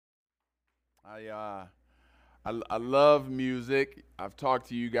I, uh, I love music. I've talked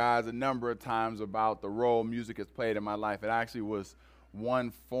to you guys a number of times about the role music has played in my life. It actually was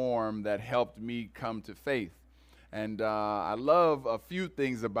one form that helped me come to faith. And I love a few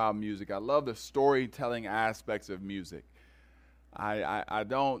things about music. I love the storytelling aspects of music. I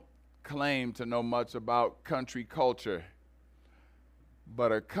don't claim to know much about country culture,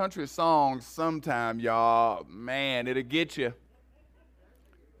 but a country song sometime, y'all, man, it'll get you.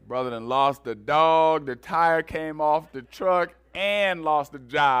 Brother done lost the dog, the tire came off the truck, and lost the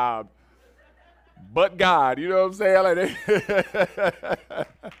job. But God, you know what I'm saying?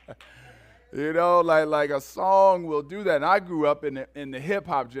 Like a song will do that. And I grew up in the hip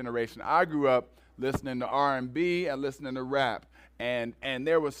hop generation. I grew up listening to R&B and listening to rap. And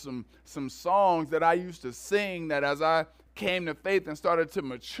there was some songs that I used to sing that as I came to faith and started to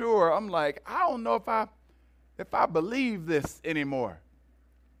mature, I'm like, I don't know if I believe this anymore.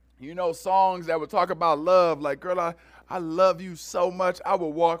 You know, songs that would talk about love, like, girl, I love you so much, I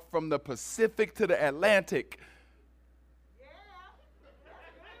will walk from the Pacific to the Atlantic.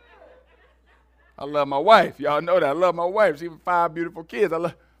 I love my wife. Y'all know that. I love my wife. She has 5 beautiful kids. I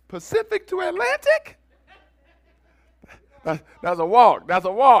love Pacific to Atlantic? That's a walk. That's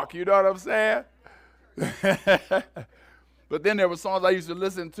a walk. You know what I'm saying? But then there were songs I used to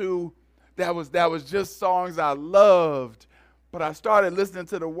listen to that was just songs I loved. But I started listening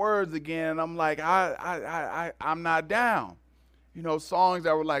to the words again, and I'm like, I'm not down. You know, songs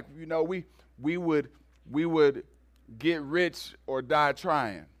that were like, you know, we would get rich or die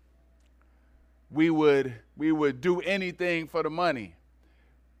trying. We would do anything for the money.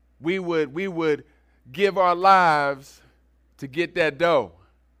 We would give our lives to get that dough.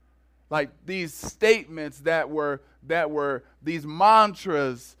 Like these statements that were these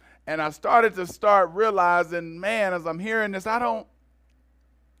mantras. And I started to realizing, man, as I'm hearing this, I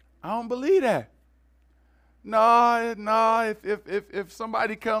don't believe that. No, if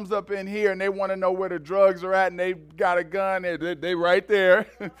somebody comes up in here and they want to know where the drugs are at and they got a gun, they right there.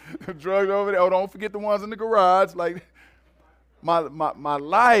 The drugs over there. Oh, don't forget the ones in the garage. Like my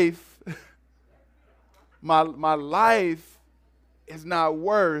life, my life is not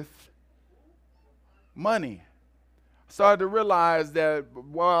worth money. Started to realize that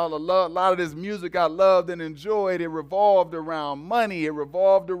while a lot of this music I loved and enjoyed, it revolved around money, it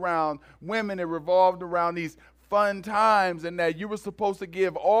revolved around women, it revolved around these fun times, and that you were supposed to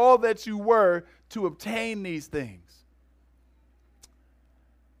give all that you were to obtain these things.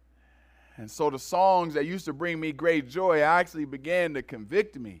 And so the songs that used to bring me great joy actually began to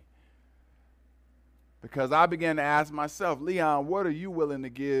convict me. Because I began to ask myself, Leon, what are you willing to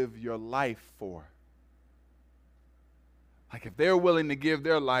give your life for? Like if they're willing to give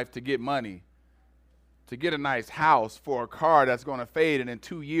their life to get money, to get a nice house, for a car that's going to fade, and in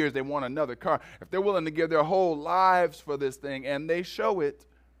 2 years they want another car. If they're willing to give their whole lives for this thing and they show it,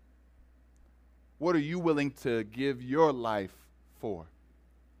 what are you willing to give your life for?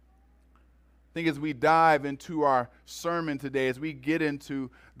 I think as we dive into our sermon today, as we get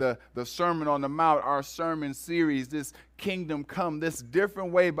into the Sermon on the Mount, our sermon series, this kingdom come, this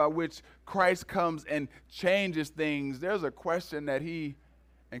different way by which Christ comes and changes things, there's a question that he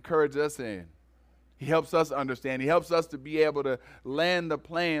encourages us in. He helps us understand. He helps us to be able to land the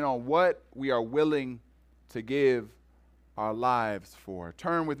plane on what we are willing to give our lives for.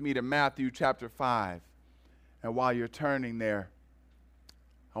 Turn with me to Matthew chapter 5. And while you're turning there,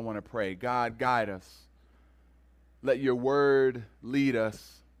 I want to pray. God, guide us. Let your word lead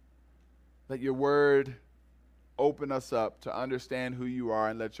us. Let your word open us up to understand who you are,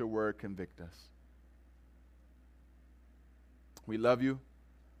 and let your word convict us. We love you,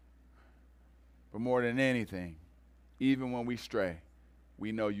 but more than anything, even when we stray,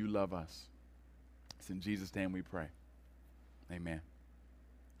 we know you love us. It's in Jesus' name we pray. Amen.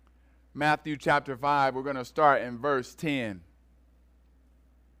 Matthew chapter 5, we're going to start in verse 10.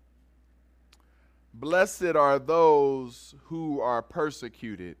 Blessed are those who are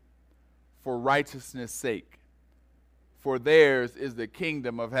persecuted for righteousness' sake, for theirs is the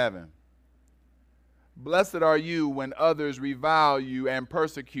kingdom of heaven. Blessed are you when others revile you and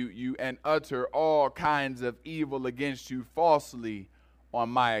persecute you and utter all kinds of evil against you falsely on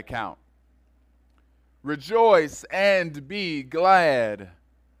my account. Rejoice and be glad,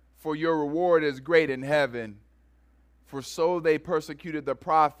 for your reward is great in heaven, for so they persecuted the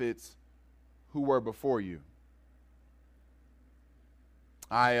prophets who were before you.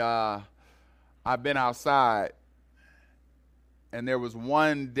 I've been outside, and there was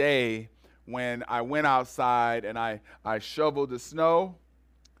one day when I went outside and I shoveled the snow,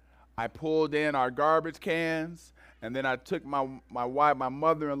 I pulled in our garbage cans, and then I took my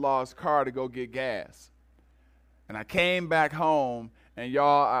mother-in-law's car to go get gas. And I came back home, and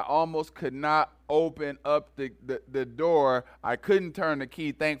y'all, I almost could not open up the door. I couldn't turn the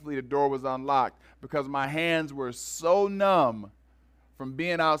key. Thankfully, the door was unlocked because my hands were so numb from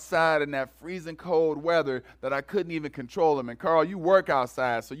being outside in that freezing cold weather that I couldn't even control them. And Carl, you work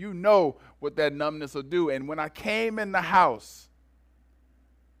outside, so you know what that numbness will do. And when I came in the house,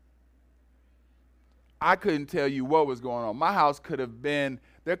 I couldn't tell you what was going on. My house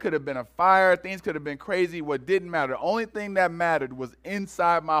there could have been a fire. Things could have been crazy. What didn't matter, the only thing that mattered was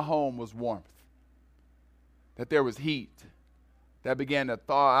inside my home was warmth. That there was heat that began to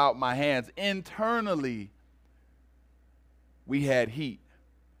thaw out my hands. Internally, we had heat.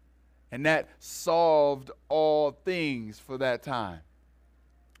 And that solved all things for that time.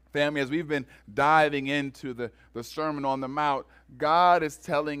 Family, as we've been diving into the Sermon on the Mount, God is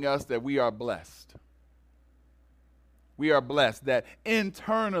telling us that we are blessed. We are blessed that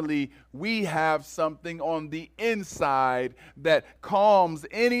internally we have something on the inside that calms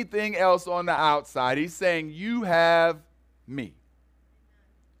anything else on the outside. He's saying, you have me.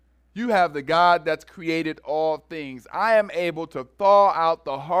 You have the God that's created all things. I am able to thaw out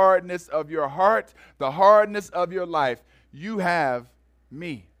the hardness of your heart, the hardness of your life. You have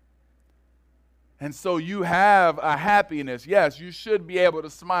me. And so you have a happiness. Yes, you should be able to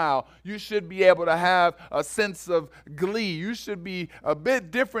smile. You should be able to have a sense of glee. You should be a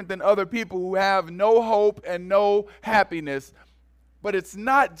bit different than other people who have no hope and no happiness. But it's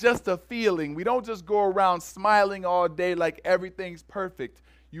not just a feeling. We don't just go around smiling all day like everything's perfect.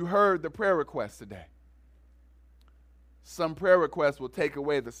 You heard the prayer request today. Some prayer requests will take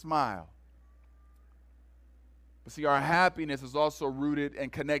away the smile. But see, our happiness is also rooted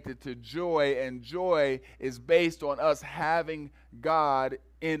and connected to joy, and joy is based on us having God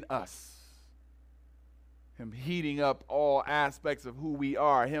in us. Him heating up all aspects of who we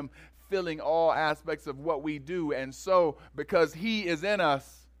are, Him filling all aspects of what we do. And so, because He is in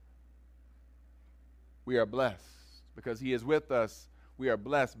us, we are blessed. Because He is with us, we are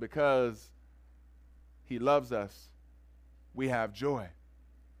blessed. Because He loves us, we have joy.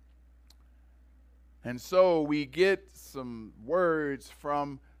 And so we get some words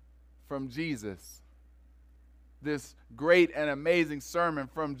from Jesus. This great and amazing sermon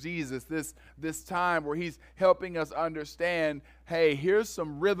from Jesus, this time where He's helping us understand, hey, here's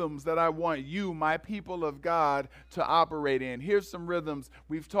some rhythms that I want you, my people of God, to operate in. Here's some rhythms.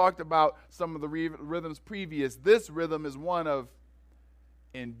 We've talked about some of the rhythms previous. This rhythm is one of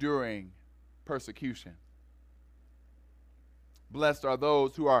enduring persecution. Blessed are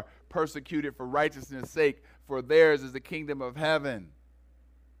those who are persecuted for righteousness' sake, for theirs is the kingdom of heaven.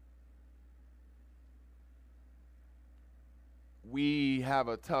 We have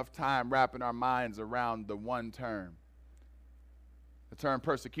a tough time wrapping our minds around the one term, the term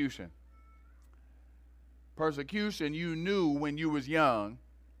persecution. Persecution you knew when you was young.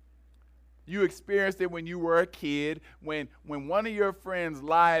 You experienced it when you were a kid. When one of your friends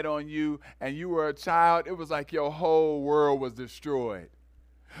lied on you and you were a child, it was like your whole world was destroyed.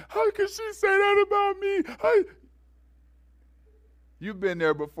 How could she say that about me? You've been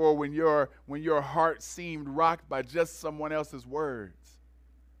there before when your heart seemed rocked by just someone else's words.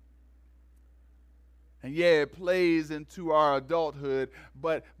 And yeah, it plays into our adulthood,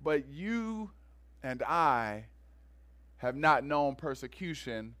 but you and I have not known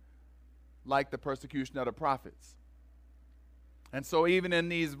persecution like the persecution of the prophets. And so even in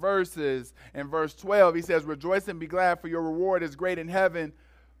these verses, in verse 12, he says, rejoice and be glad, for your reward is great in heaven,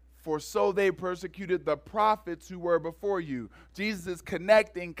 for so they persecuted the prophets who were before you. Jesus is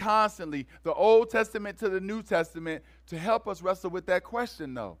connecting constantly the Old Testament to the New Testament to help us wrestle with that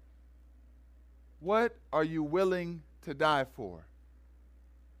question, though. What are you willing to die for?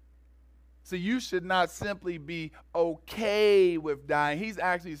 See, you should not simply be okay with dying. He's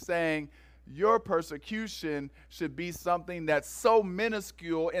actually saying your persecution should be something that's so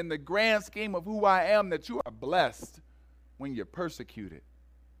minuscule in the grand scheme of who I am that you are blessed when you're persecuted.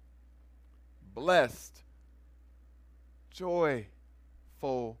 Blessed,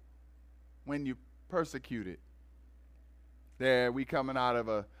 joyful when you persecuted. There, we coming out of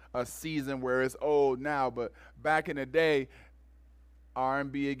a season where it's old now, but back in the day,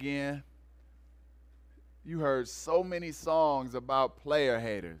 R&B again, you heard so many songs about player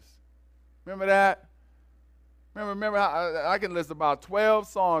haters. Remember that? Remember how I can list about 12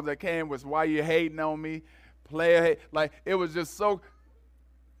 songs that came with why you hating on me, player hate. Like, it was just so.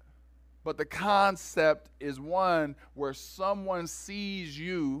 But the concept is one where someone sees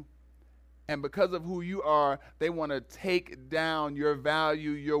you, and because of who you are, they want to take down your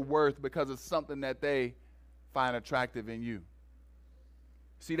value, your worth, because of something that they find attractive in you.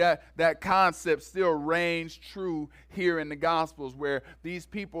 See, that concept still reigns true here in the Gospels, where these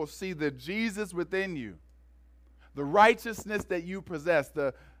people see the Jesus within you, the righteousness that you possess,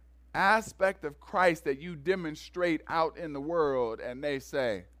 the aspect of Christ that you demonstrate out in the world, and they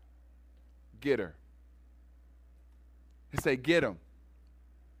say, get her. They say, get him.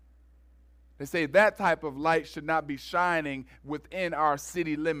 They say that type of light should not be shining within our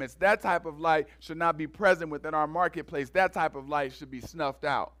city limits. That type of light should not be present within our marketplace. That type of light should be snuffed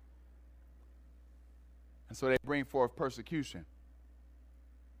out. And so they bring forth persecution.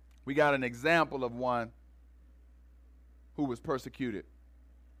 We got an example of one who was persecuted.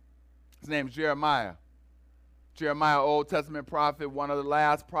 His name is Jeremiah. Jeremiah, Old Testament prophet, one of the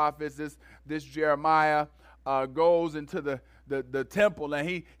last prophets. This Jeremiah goes into the temple,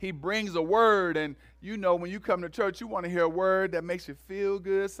 and he brings a word. And you know, when you come to church, you want to hear a word that makes you feel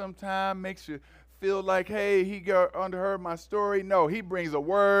good sometimes, makes you feel like, hey, he underheard my story. No, he brings a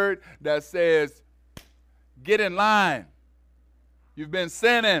word that says, get in line. You've been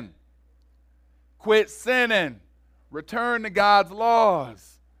sinning. Quit sinning. Return to God's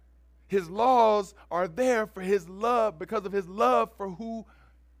laws. His laws are there for his love, because of his love for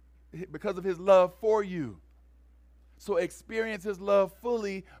you. So experience his love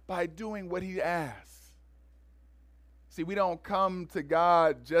fully by doing what he asks. See, we don't come to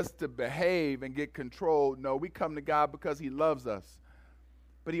God just to behave and get controlled. No, we come to God because he loves us.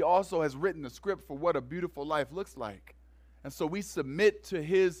 But he also has written the script for what a beautiful life looks like. And so we submit to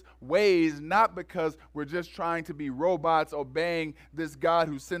his ways, not because we're just trying to be robots obeying this God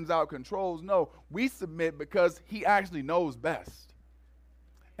who sends out controls. No, we submit because he actually knows best.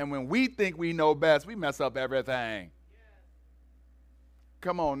 And when we think we know best, we mess up everything.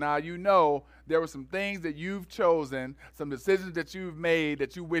 Come on now, you know there were some things that you've chosen, some decisions that you've made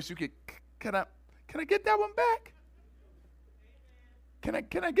that you wish you could. Can I get that one back? Can I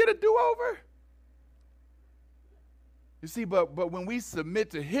get a do-over? You see, but when we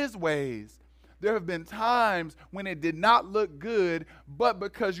submit to his ways, there have been times when it did not look good, but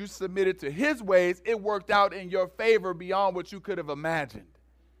because you submitted to his ways, it worked out in your favor beyond what you could have imagined.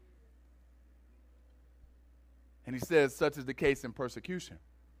 And he says, such is the case in persecution.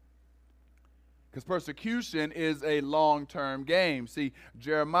 Because persecution is a long-term game. See,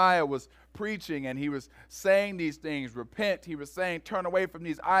 Jeremiah was preaching and he was saying these things, repent. He was saying, turn away from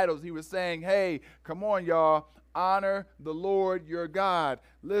these idols. He was saying, hey, come on, y'all, honor the Lord your God.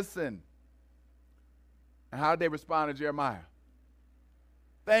 Listen. And how did they respond to Jeremiah?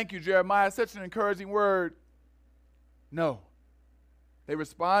 Thank you, Jeremiah. Such an encouraging word. No. They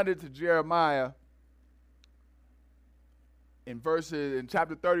responded to Jeremiah in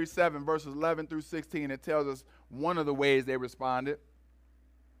chapter 37, verses 11 through 16, it tells us one of the ways they responded.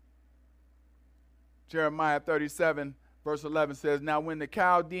 Jeremiah 37, verse 11 says, now when the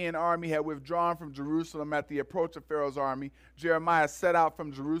Chaldean army had withdrawn from Jerusalem at the approach of Pharaoh's army, Jeremiah set out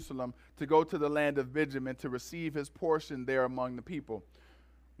from Jerusalem to go to the land of Benjamin to receive his portion there among the people.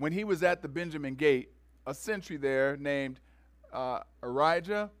 When he was at the Benjamin gate, a sentry there named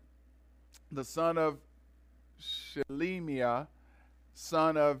Arijah, the son of Shelemiah,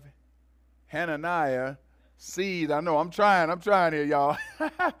 son of Hananiah, sees, I know, I'm trying here, y'all,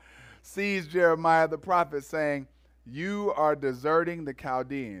 sees Jeremiah the prophet saying, you are deserting the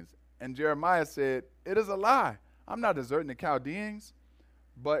Chaldeans. And Jeremiah said, it is a lie. I'm not deserting the Chaldeans.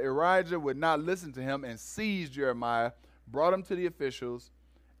 But Arijah would not listen to him and seized Jeremiah, brought him to the officials,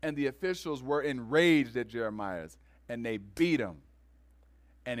 and the officials were enraged at Jeremiah, and they beat him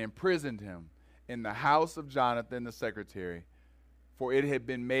and imprisoned him in the house of Jonathan the secretary, for it had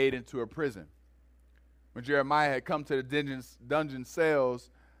been made into a prison. When Jeremiah had come to the dungeon cells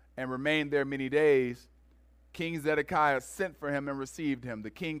and remained there many days, King Zedekiah sent for him and received him.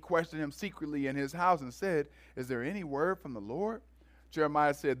 The king questioned him secretly in his house and said, is there any word from the Lord?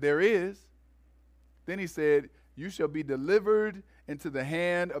 Jeremiah said, there is. Then he said, you shall be delivered into the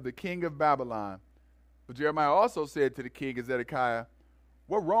hand of the king of Babylon. But Jeremiah also said to the king Zedekiah,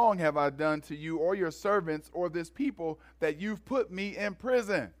 what wrong have I done to you or your servants or this people that you've put me in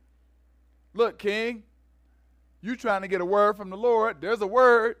prison? Look, king, you trying to get a word from the Lord. There's a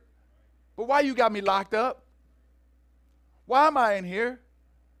word. But why you got me locked up? Why am I in here?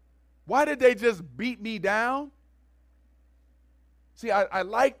 Why did they just beat me down? See, I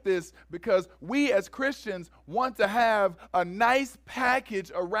like this because we as Christians want to have a nice package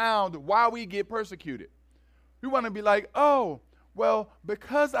around why we get persecuted. We want to be like, oh, well,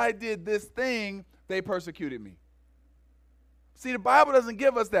 because I did this thing, they persecuted me. See, the Bible doesn't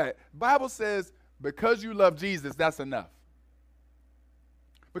give us that. The Bible says, because you love Jesus, that's enough.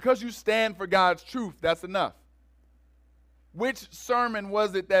 Because you stand for God's truth, that's enough. Which sermon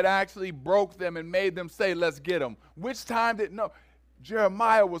was it that actually broke them and made them say, let's get them? Which time did, no.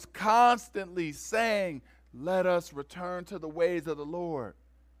 Jeremiah was constantly saying, let us return to the ways of the Lord.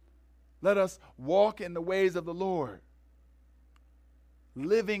 Let us walk in the ways of the Lord.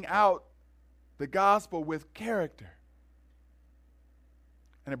 Living out the gospel with character.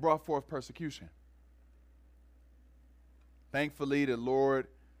 And it brought forth persecution. Thankfully, the Lord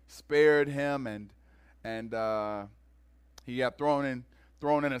spared him, and he got thrown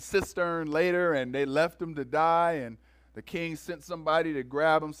in a cistern later, and they left him to die. And the king sent somebody to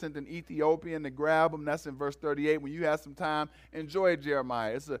grab him, sent an Ethiopian to grab him. That's in verse 38. When you have some time, enjoy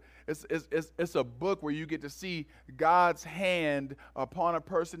Jeremiah. It's a book where you get to see God's hand upon a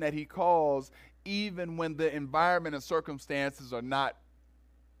person that he calls, even when the environment and circumstances are not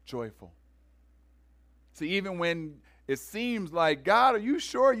joyful. See, even when it seems like, God, are you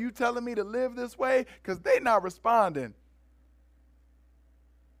sure you telling me to live this way? Because they're not responding.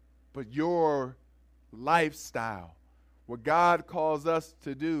 But your lifestyle, what God calls us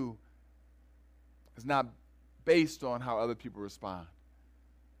to do, is not based on how other people respond.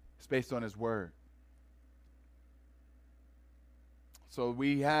 It's based on his word. So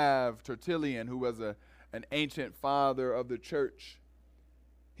we have Tertullian, who was an ancient father of the church.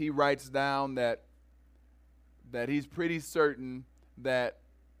 He writes down that he's pretty certain that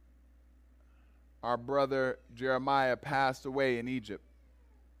our brother Jeremiah passed away in Egypt.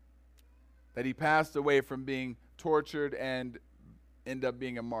 That he passed away from being tortured and ended up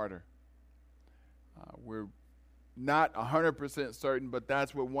being a martyr. We're not 100% certain, but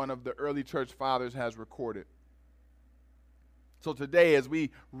that's what one of the early church fathers has recorded. So today, as we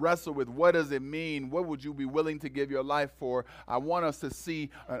wrestle with what does it mean, what would you be willing to give your life for, I want us to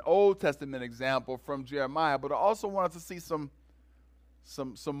see an Old Testament example from Jeremiah, but I also want us to see some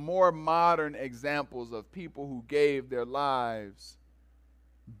more modern examples of people who gave their lives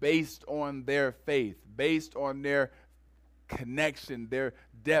based on their faith, based on their connection, their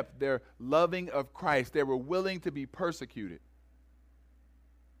depth, their loving of Christ. They were willing to be persecuted.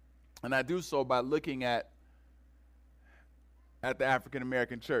 And I do so by looking at the African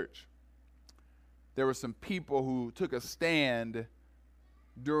American church. There were some people who took a stand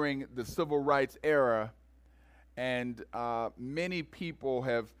during the civil rights era, and many people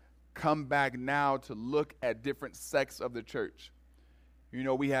have come back now to look at different sects of the church. You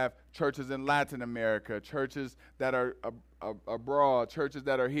know, we have churches in Latin America, churches that are abroad, churches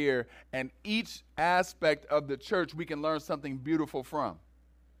that are here, and each aspect of the church we can learn something beautiful from.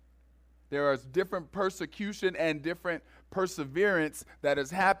 There is different persecution and different perseverance that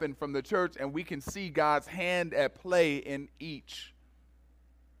has happened from the church, and we can see God's hand at play in each.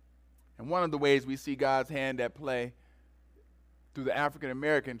 And one of the ways we see God's hand at play through the African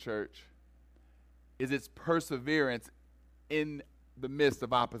American church is its perseverance in the midst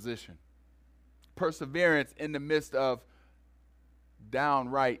of opposition. Perseverance in the midst of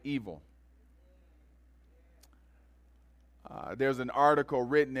downright evil. There's an article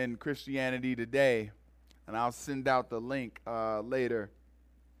written in Christianity Today, and I'll send out the link later.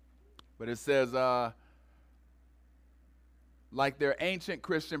 But it says, like their ancient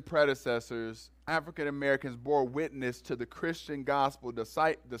Christian predecessors, African Americans bore witness to the Christian gospel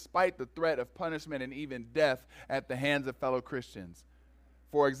despite the threat of punishment and even death at the hands of fellow Christians.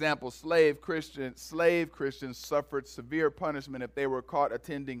 For example, slave Christians suffered severe punishment if they were caught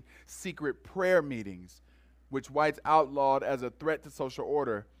attending secret prayer meetings, which whites outlawed as a threat to social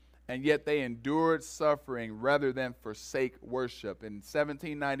order, and yet they endured suffering rather than forsake worship. In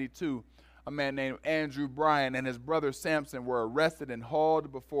 1792, a man named Andrew Bryan and his brother Samson were arrested and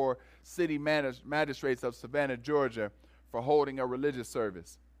hauled before city magistrates of Savannah, Georgia, for holding a religious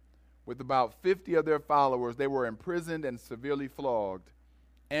service. With about 50 of their followers, they were imprisoned and severely flogged.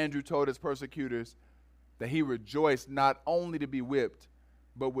 Andrew told his persecutors that he rejoiced not only to be whipped,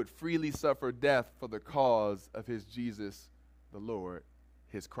 but would freely suffer death for the cause of his Jesus, the Lord,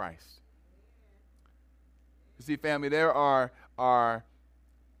 his Christ. You see, family, there are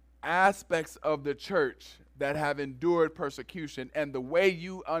aspects of the church that have endured persecution, and the way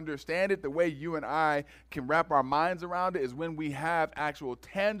you understand it, the way you and I can wrap our minds around it, is when we have actual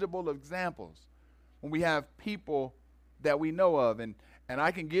tangible examples, when we have people that we know of, and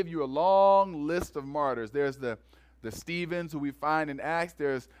I can give you a long list of martyrs. There's the Stephens, who we find in Acts.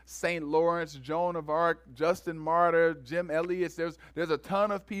 There's St. Lawrence, Joan of Arc, Justin Martyr, Jim Elliot. There's a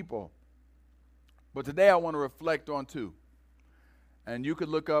ton of people. But today I want to reflect on two. And you could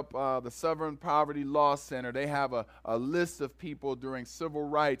look up the Southern Poverty Law Center. They have a list of people during civil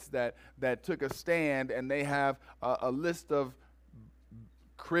rights that took a stand, and they have a list of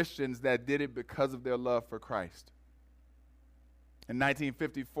Christians that did it because of their love for Christ. In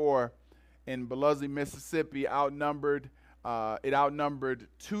 1954, in Biloxi, Mississippi, it outnumbered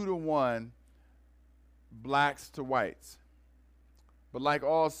 2-1 blacks to whites. But like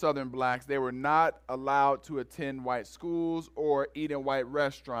all Southern blacks, they were not allowed to attend white schools or eat in white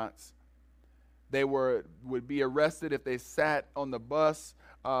restaurants. They would be arrested if they sat on the bus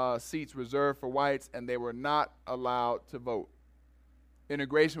seats reserved for whites, and they were not allowed to vote.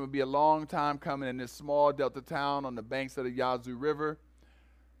 Integration would be a long time coming in this small Delta town on the banks of the Yazoo River.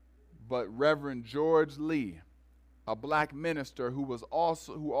 But Reverend George Lee, a black minister who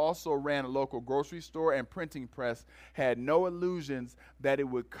also ran a local grocery store and printing press, had no illusions that it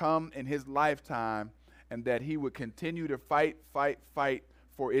would come in his lifetime and that he would continue to fight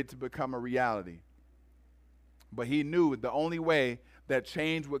for it to become a reality. But he knew the only way that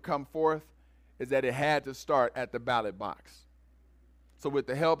change would come forth is that it had to start at the ballot box. So with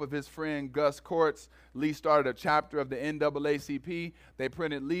the help of his friend Gus Courts, Lee started a chapter of the NAACP. They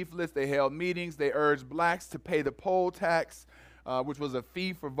printed leaflets, they held meetings, they urged blacks to pay the poll tax, which was a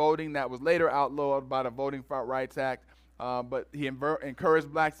fee for voting that was later outlawed by the Voting Rights Act. But he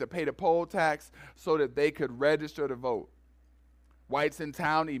encouraged blacks to pay the poll tax so that they could register to vote. Whites in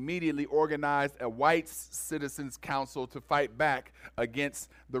town immediately organized a Whites Citizens Council to fight back against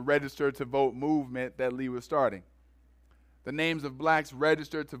the register to vote movement that Lee was starting. The names of blacks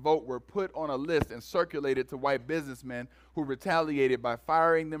registered to vote were put on a list and circulated to white businessmen who retaliated by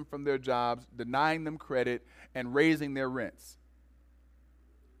firing them from their jobs, denying them credit, and raising their rents.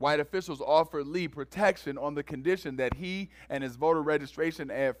 White officials offered Lee protection on the condition that he and his voter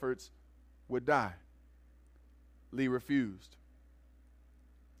registration efforts would die. Lee refused.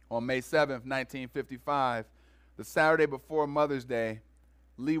 On May 7th, 1955, the Saturday before Mother's Day,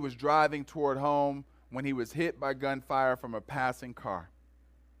 Lee was driving toward home when he was hit by gunfire from a passing car.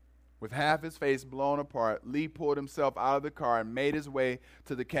 With half his face blown apart, Lee pulled himself out of the car and made his way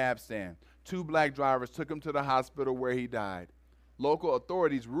to the cab stand. 2 black drivers took him to the hospital where he died. Local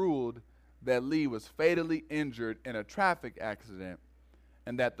authorities ruled that Lee was fatally injured in a traffic accident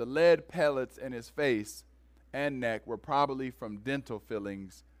and that the lead pellets in his face and neck were probably from dental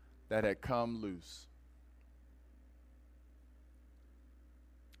fillings that had come loose.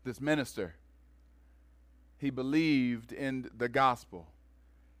 This minister, he believed in the gospel.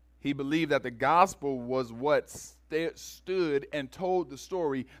 He believed that the gospel was what stood and told the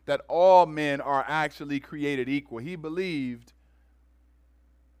story that all men are actually created equal. He believed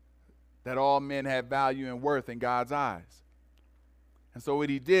that all men have value and worth in God's eyes. And so what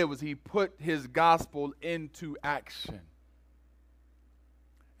he did was he put his gospel into action.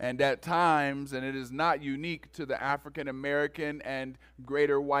 And at times, and it is not unique to the African American and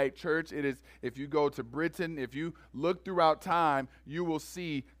greater white church, it is, if you go to Britain, if you look throughout time, you will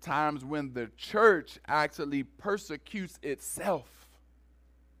see times when the church actually persecutes itself,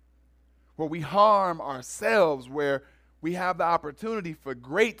 where we harm ourselves, where we have the opportunity for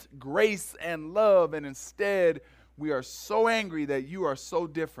great grace and love, and instead we are so angry that you are so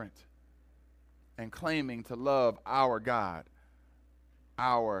different and claiming to love our God.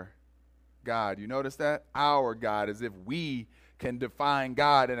 Our God. You notice that? Our God, as if we can define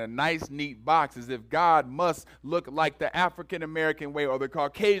God in a nice, neat box, as if God must look like the African American way or the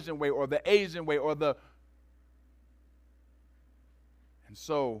Caucasian way or the Asian way or the... And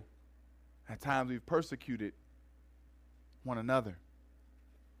so, at times we've persecuted one another.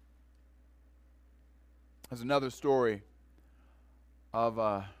 There's another story of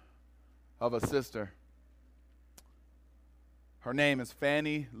a sister. Her name is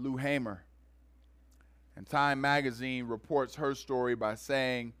Fannie Lou Hamer. And Time magazine reports her story by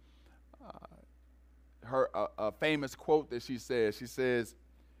saying a famous quote that she says. She says,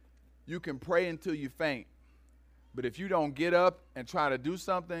 "You can pray until you faint, but if you don't get up and try to do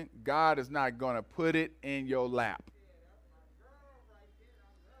something, God is not going to put it in your lap."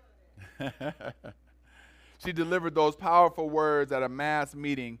 She delivered those powerful words at a mass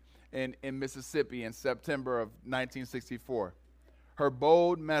meeting in Mississippi in September of 1964. Her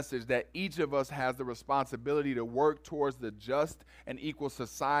bold message that each of us has the responsibility to work towards the just and equal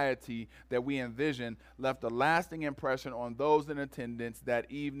society that we envision left a lasting impression on those in attendance that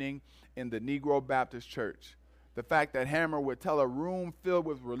evening in the Negro Baptist Church. The fact that Hamer would tell a room filled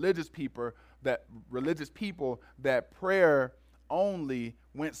with religious people that prayer only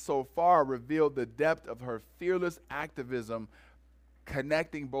went so far revealed the depth of her fearless activism,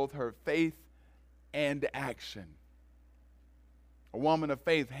 connecting both her faith and action. A woman of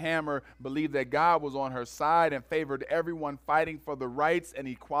faith, Hamer believed that God was on her side and favored everyone fighting for the rights and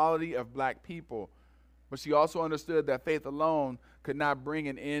equality of black people. But she also understood that faith alone could not bring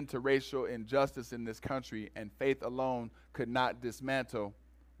an end to racial injustice in this country, and faith alone could not dismantle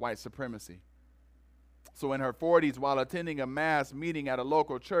white supremacy. So in her 40s, while attending a mass meeting at a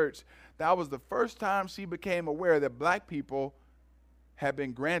local church, that was the first time she became aware that black people had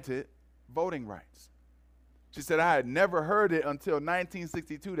been granted voting rights. She said, I had never heard it until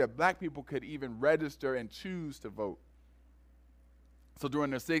 1962 that black people could even register and choose to vote. So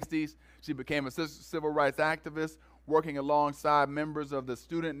during the 60s, she became a civil rights activist, working alongside members of the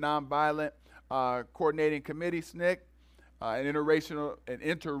Student Nonviolent Coordinating Committee, SNCC, an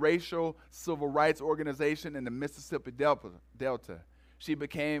interracial civil rights organization in the Mississippi Delta. She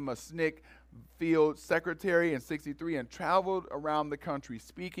became a SNCC field secretary in 63 and traveled around the country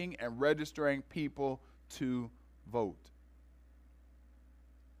speaking and registering people to vote.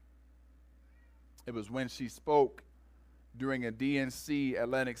 It was when she spoke during a DNC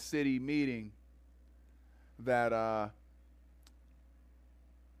Atlantic City meeting that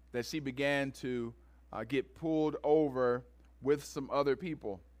she began to get pulled over with some other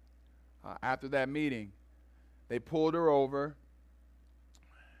people. After that meeting, they pulled her over.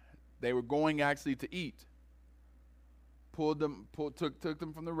 They were going actually to eat. Took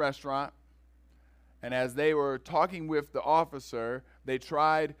them from the restaurant. And as they were talking with the officer, they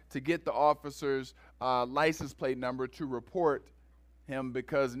tried to get the officer's license plate number to report him,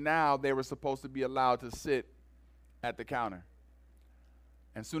 because now they were supposed to be allowed to sit at the counter.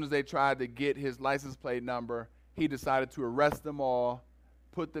 As soon as they tried to get his license plate number, he decided to arrest them all,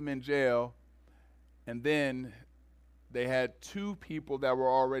 put them in jail, and then they had two people that were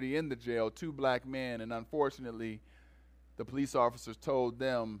already in the jail, two black men, and unfortunately, the police officers told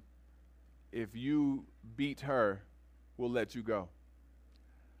them, if you beat her, we'll let you go.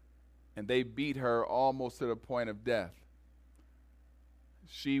 And they beat her almost to the point of death.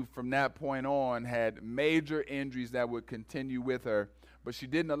 She, from that point on, had major injuries that would continue with her, but she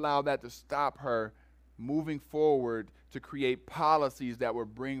didn't allow that to stop her moving forward to create policies that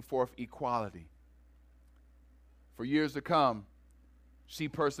would bring forth equality. For years to come, she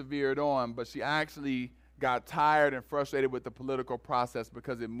persevered on, but she actually got tired and frustrated with the political process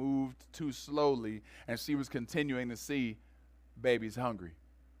because it moved too slowly, and she was continuing to see babies hungry.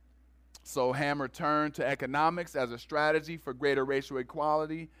 So Hammer turned to economics as a strategy for greater racial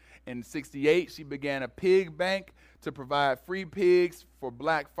equality. In 1968, she began a pig bank to provide free pigs for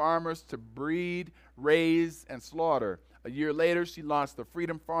black farmers to breed, raise, and slaughter. A year later, she launched the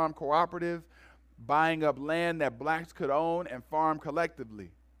Freedom Farm Cooperative, buying up land that blacks could own and farm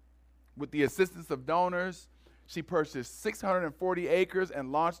collectively. With the assistance of donors, she purchased 640 acres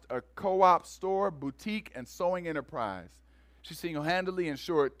and launched a co-op store, boutique, and sewing enterprise. She single-handedly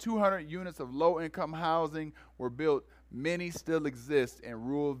ensured 200 units of low-income housing were built. Many still exist in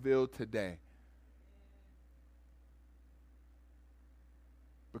Ruralville today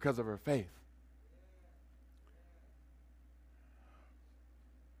because of her faith.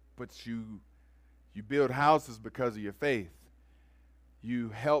 But you build houses because of your faith. You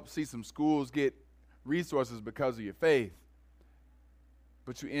help see some schools get resources because of your faith.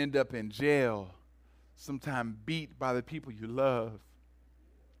 But you end up in jail, sometimes beat by the people you love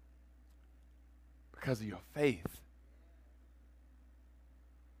because of your faith.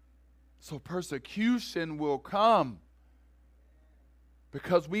 So persecution will come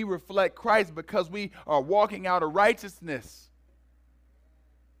because we reflect Christ, because we are walking out of righteousness.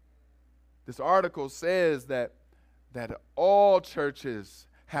 This article says that all churches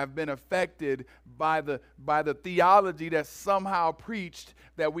have been affected by the theology that somehow preached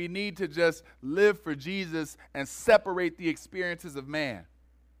that we need to just live for Jesus and separate the experiences of man.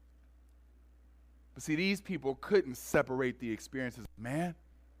 But see, these people couldn't separate the experiences of man.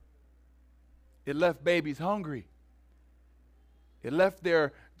 It left babies hungry. It left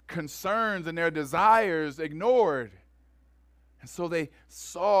their concerns and their desires ignored. And so they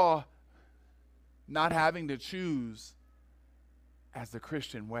saw not having to choose as the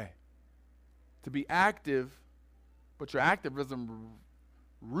Christian way. To be active, but your activism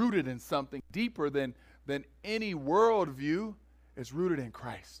rooted in something deeper than any worldview, is rooted in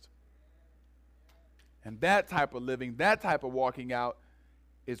Christ. And that type of living, that type of walking out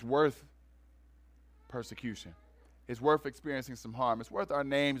is worth persecution. It's worth experiencing some harm. It's worth our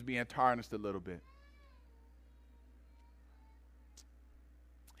names being tarnished a little bit.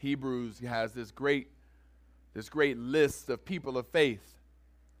 Hebrews has this great list of people of faith.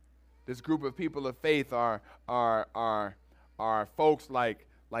 This group of people of faith are folks like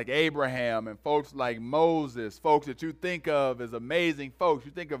like Abraham and folks like Moses, folks that you think of as amazing folks.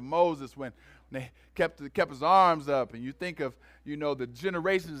 You think of Moses when they kept his arms up, and you think of, the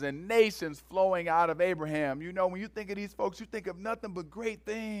generations and nations flowing out of Abraham. When you think of these folks, you think of nothing but great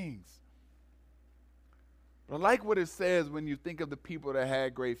things. But I like what it says when you think of the people that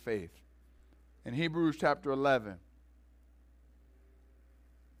had great faith. In Hebrews chapter 11,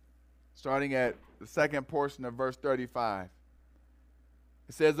 starting at the second portion of verse 35.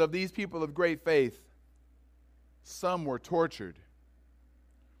 It says, of these people of great faith, some were tortured,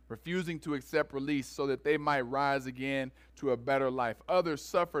 refusing to accept release so that they might rise again to a better life. Others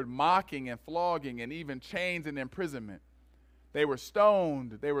suffered mocking and flogging and even chains and imprisonment. They were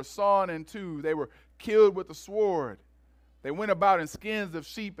stoned, they were sawn in two, they were killed with the sword. They went about in skins of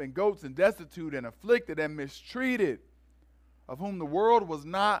sheep and goats and destitute and afflicted and mistreated, of whom the world was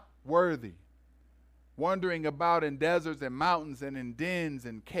not worthy, wandering about in deserts and mountains and in dens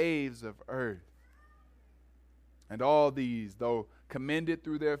and caves of earth. And all these, though commended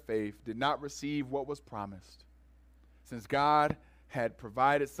through their faith, did not receive what was promised, since God had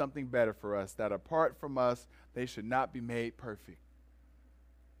provided something better for us, that apart from us, they should not be made perfect.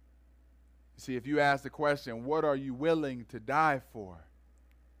 You see, if you ask the question, what are you willing to die for?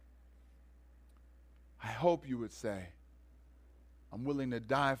 I hope you would say, I'm willing to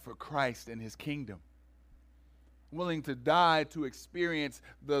die for Christ and his kingdom. I'm willing to die to experience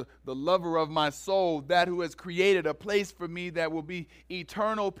the lover of my soul, that who has created a place for me that will be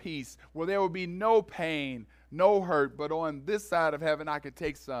eternal peace, where there will be no pain, no hurt, but on this side of heaven, I could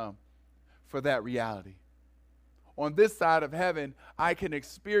take some for that reality. On this side of heaven, I can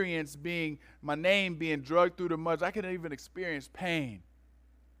experience my name being dragged through the mud. I can even experience pain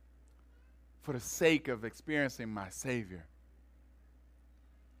for the sake of experiencing my Savior.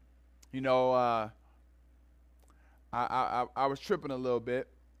 I was tripping a little bit,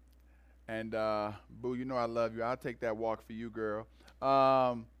 and Boo, I love you. I'll take that walk for you, girl.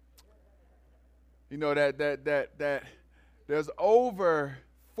 That there's over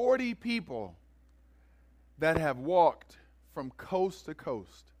 40 people that have walked from coast to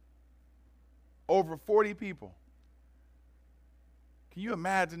coast. Over 40 people. Can you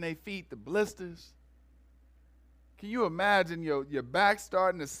imagine their feet, the blisters? Can you imagine your back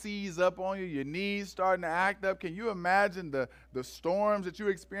starting to seize up on you, your knees starting to act up? Can you imagine the storms that you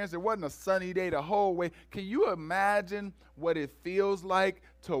experienced? It wasn't a sunny day the whole way. Can you imagine what it feels like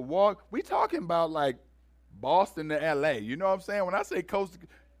to walk? We talking about like Boston to L.A. You know what I'm saying? When I say coast,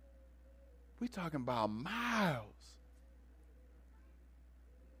 we talking about miles.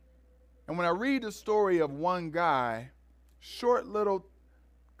 And when I read the story of one guy, short little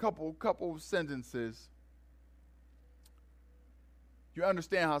couple sentences, you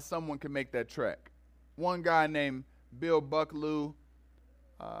understand how someone can make that trek. One guy named Bill Bucklew,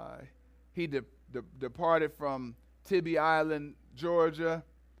 he departed from Tybee Island, Georgia,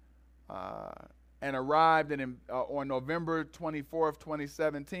 and arrived on November 24th,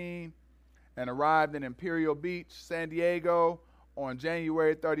 2017, and arrived in Imperial Beach, San Diego, on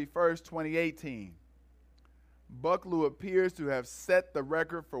January 31st, 2018. Bucklew appears to have set the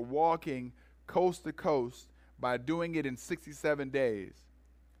record for walking coast to coast by doing it in 67 days.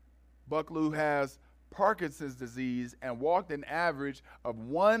 Bucklew has Parkinson's disease and walked an average of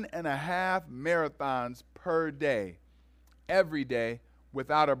 1.5 marathons per day, every day,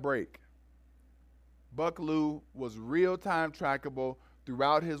 without a break. Bucklew was real-time trackable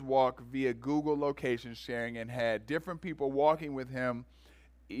throughout his walk via Google location sharing and had different people walking with him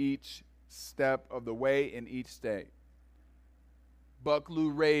each step of the way in each state.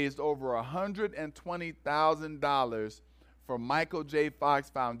 Bucklew raised over $120,000 for Michael J. Fox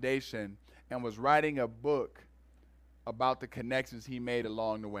Foundation and was writing a book about the connections he made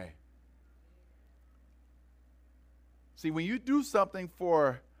along the way. See, when you do something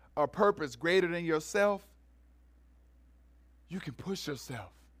for a purpose greater than yourself, you can push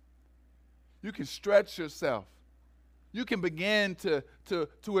yourself. You can stretch yourself. You can begin to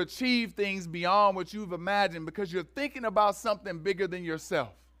achieve things beyond what you've imagined because you're thinking about something bigger than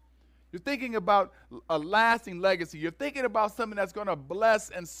yourself. You're thinking about a lasting legacy. You're thinking about something that's going to bless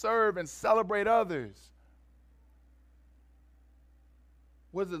and serve and celebrate others.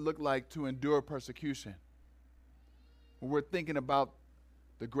 What does it look like to endure persecution? When we're thinking about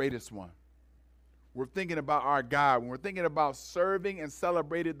the greatest one. We're thinking about our God. When we're thinking about serving and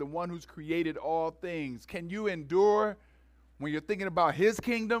celebrating the one who's created all things. Can you endure when you're thinking about his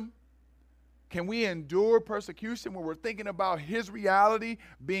kingdom? Can we endure persecution when we're thinking about his reality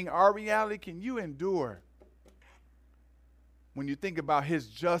being our reality? Can you endure when you think about his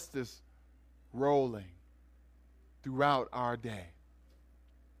justice rolling throughout our day?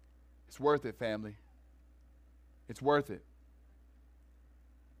 It's worth it, family. It's worth it.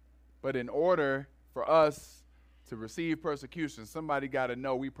 But in order for us to receive persecution, somebody got to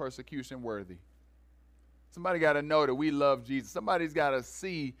know we persecution worthy. Somebody got to know that we love Jesus. Somebody's got to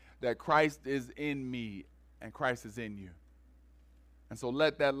see that Christ is in me and Christ is in you. And so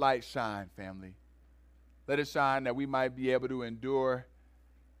let that light shine, family. Let it shine that we might be able to endure,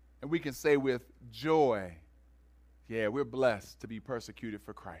 and we can say with joy, yeah, we're blessed to be persecuted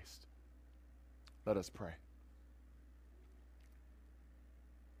for Christ. Let us pray.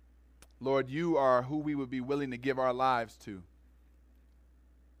 Lord, you are who we would be willing to give our lives to.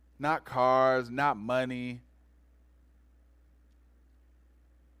 Not cars, not money.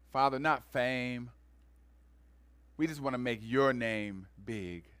 Father, not fame. We just want to make your name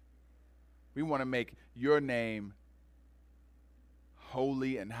big. We want to make your name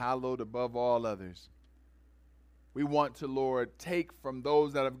holy and hallowed above all others. We want to, Lord, take from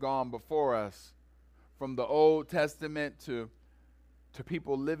those that have gone before us, from the Old Testament to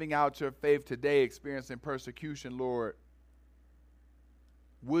people living out your faith today, experiencing persecution, Lord.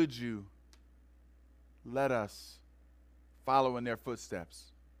 Would you let us follow in their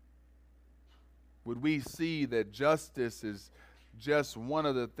footsteps? Would we see that justice is just one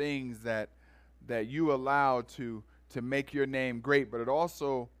of the things that you allow to make your name great, but it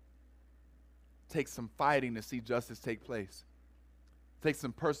also takes some fighting to see justice take place. It takes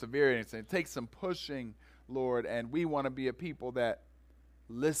some perseverance, and it takes some pushing, Lord, and we want to be a people that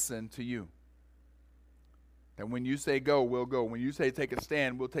listen to you. That when you say go, we'll go. When you say take a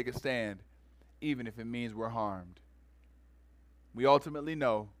stand, we'll take a stand, even if it means we're harmed. We ultimately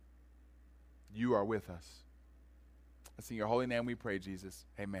know you are with us. It's in your holy name we pray, Jesus.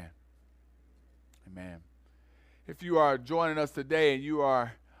 Amen. Amen. If you are joining us today and you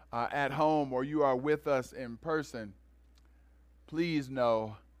are at home or you are with us in person, please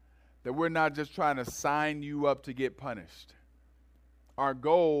know that we're not just trying to sign you up to get punished. Our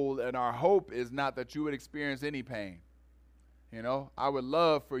goal and our hope is not that you would experience any pain. You know, I would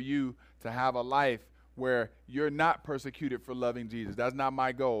love for you to have a life where you're not persecuted for loving Jesus. That's not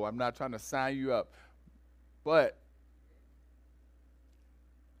my goal. I'm not trying to sign you up. But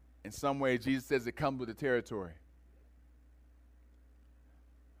in some ways, Jesus says it comes with the territory.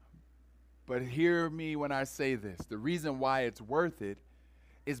 But hear me when I say this. The reason why it's worth it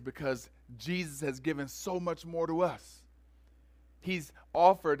is because Jesus has given so much more to us. He's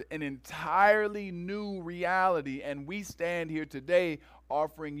offered an entirely new reality, and we stand here today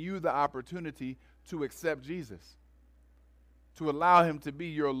offering you the opportunity to accept Jesus, to allow him to be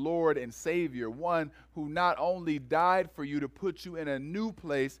your Lord and Savior, one who not only died for you to put you in a new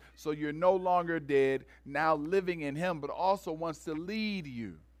place so you're no longer dead, now living in him, but also wants to lead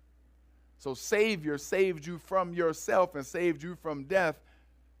you. So Savior saved you from yourself and saved you from death,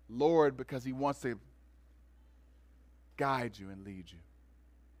 Lord, because he wants to guide you and lead you.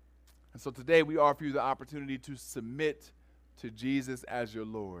 And so today we offer you the opportunity to submit to Jesus as your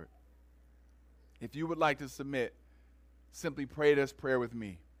Lord. If you would like to submit, simply pray this prayer with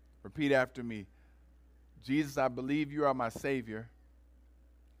me. Repeat after me. Jesus, I believe you are my Savior.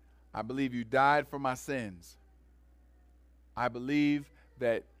 I believe you died for my sins. I believe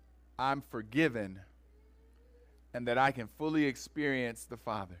that I'm forgiven and that I can fully experience the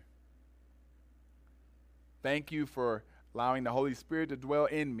Father. Thank you for allowing the Holy Spirit to dwell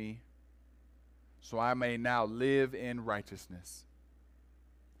in me so I may now live in righteousness.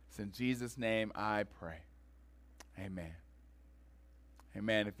 It's in Jesus' name I pray. Amen.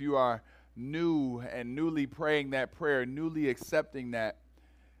 Amen. If you are new and newly praying that prayer, newly accepting that,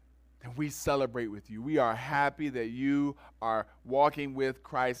 then we celebrate with you. We are happy that you are walking with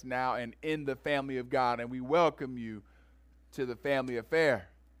Christ now and in the family of God, and we welcome you to the family affair.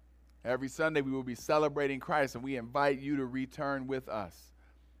 Every Sunday we will be celebrating Christ, and we invite you to return with us.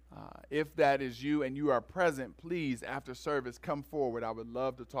 If that is you and you are present, please, after service, come forward. I would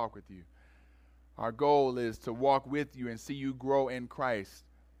love to talk with you. Our goal is to walk with you and see you grow in Christ,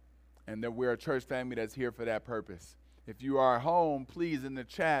 and that we're a church family that's here for that purpose. If you are home, please, in the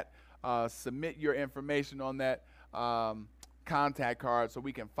chat, submit your information on that contact card so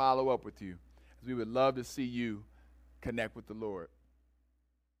we can follow up with you, as we would love to see you connect with the Lord.